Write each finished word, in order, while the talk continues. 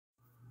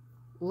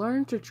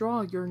Learn to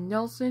draw your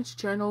Nelson's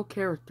Channel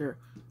character.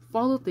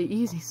 Follow the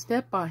easy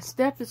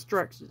step-by-step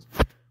instructions.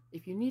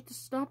 If you need to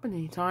stop at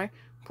any time,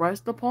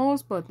 press the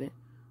pause button.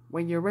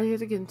 When you're ready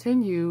to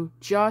continue,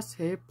 just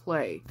hit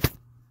play.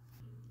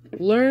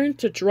 Learn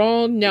to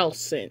draw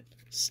Nelson.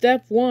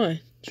 Step 1.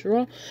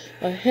 Draw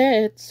a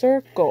head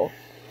circle.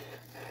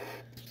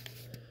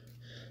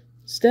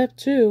 Step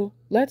 2.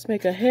 Let's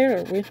make a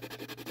hair with...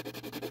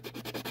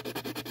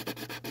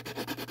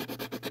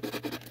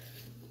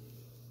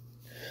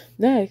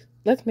 Next,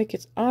 let's make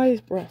its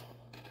eyes, bro.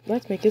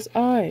 Let's make his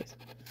eyes.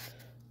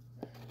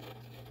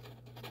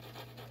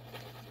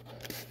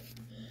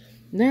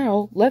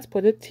 Now, let's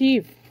put a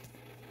teeth.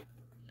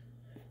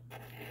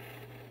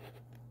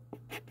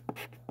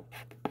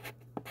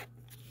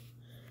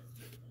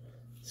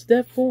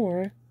 Step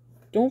 4.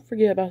 Don't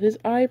forget about his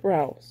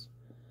eyebrows.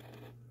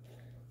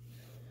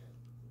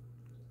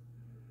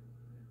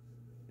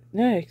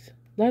 Next,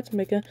 let's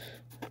make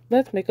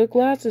a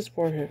glasses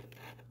for her.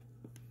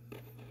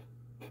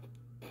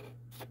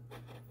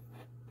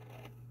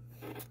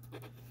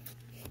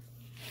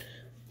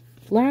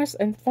 Last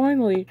and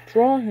finally,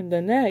 draw him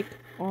the neck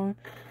on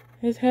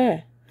his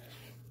head.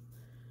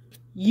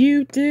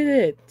 You did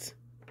it!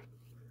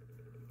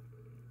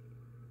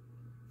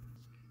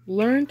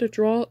 Learn to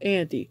draw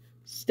Andy.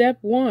 Step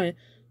 1.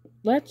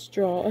 Let's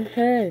draw a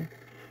head.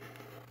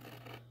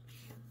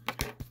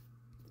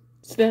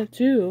 Step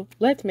 2.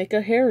 Let's make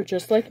a hair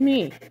just like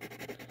me.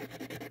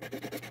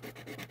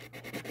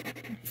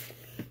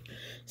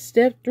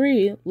 Step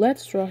 3.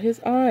 Let's draw his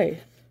eyes.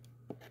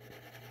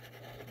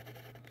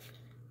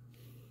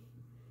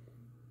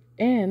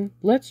 And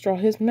let's draw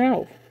his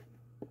mouth.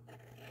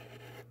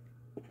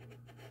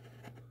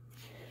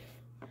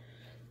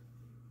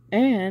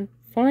 And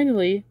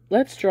finally,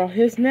 let's draw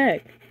his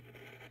neck.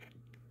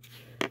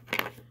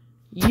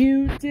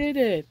 You did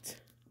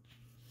it!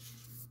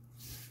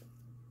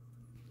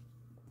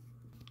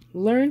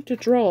 Learn to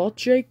draw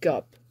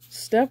Jacob.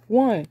 Step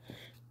 1.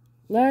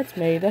 Let's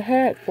make a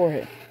hat for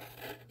him.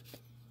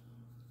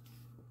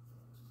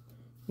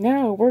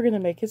 Now we're going to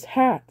make his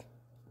hat.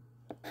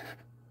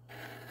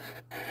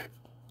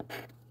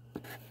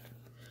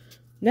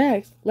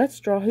 Next, let's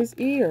draw his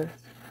ears.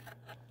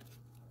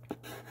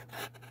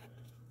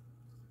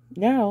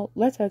 Now,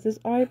 let's add his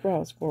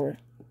eyebrows for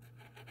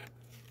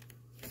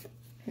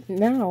it.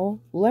 Now,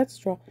 let's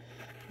draw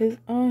his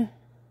eye.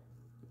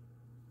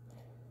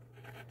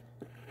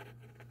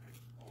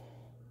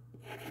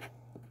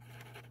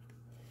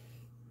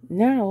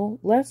 Now,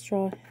 let's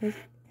draw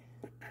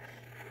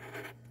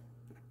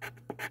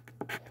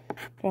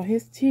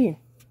his teeth.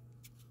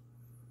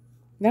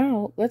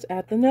 Now, let's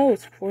add the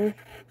nose for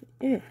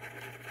it.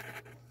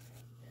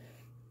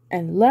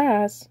 And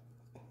last,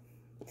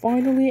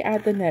 finally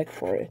add the neck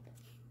for it.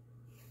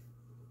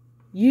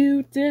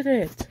 You did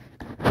it!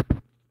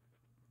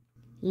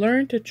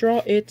 Learn to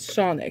draw it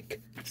Sonic.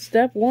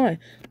 Step 1.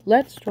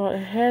 Let's draw a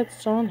head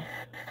Sonic.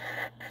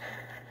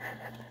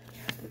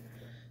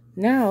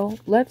 Now,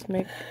 let's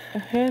make a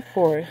head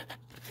for it.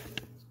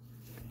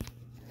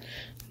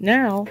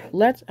 Now,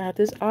 let's add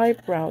his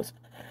eyebrows.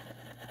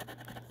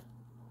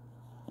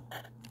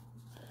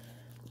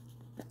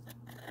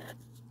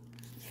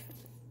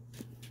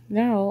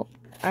 Now,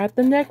 add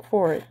the neck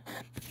for it.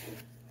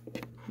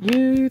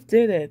 You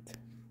did it.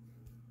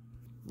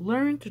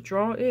 Learn to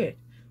draw it.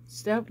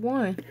 Step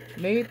 1.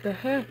 Made the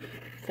head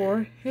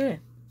for him.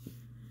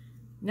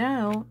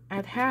 Now,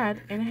 add hat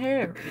and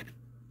hair.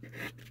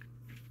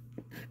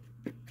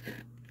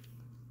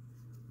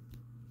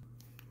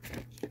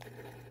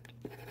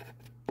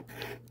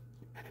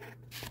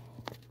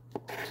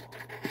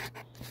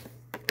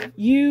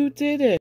 You did it.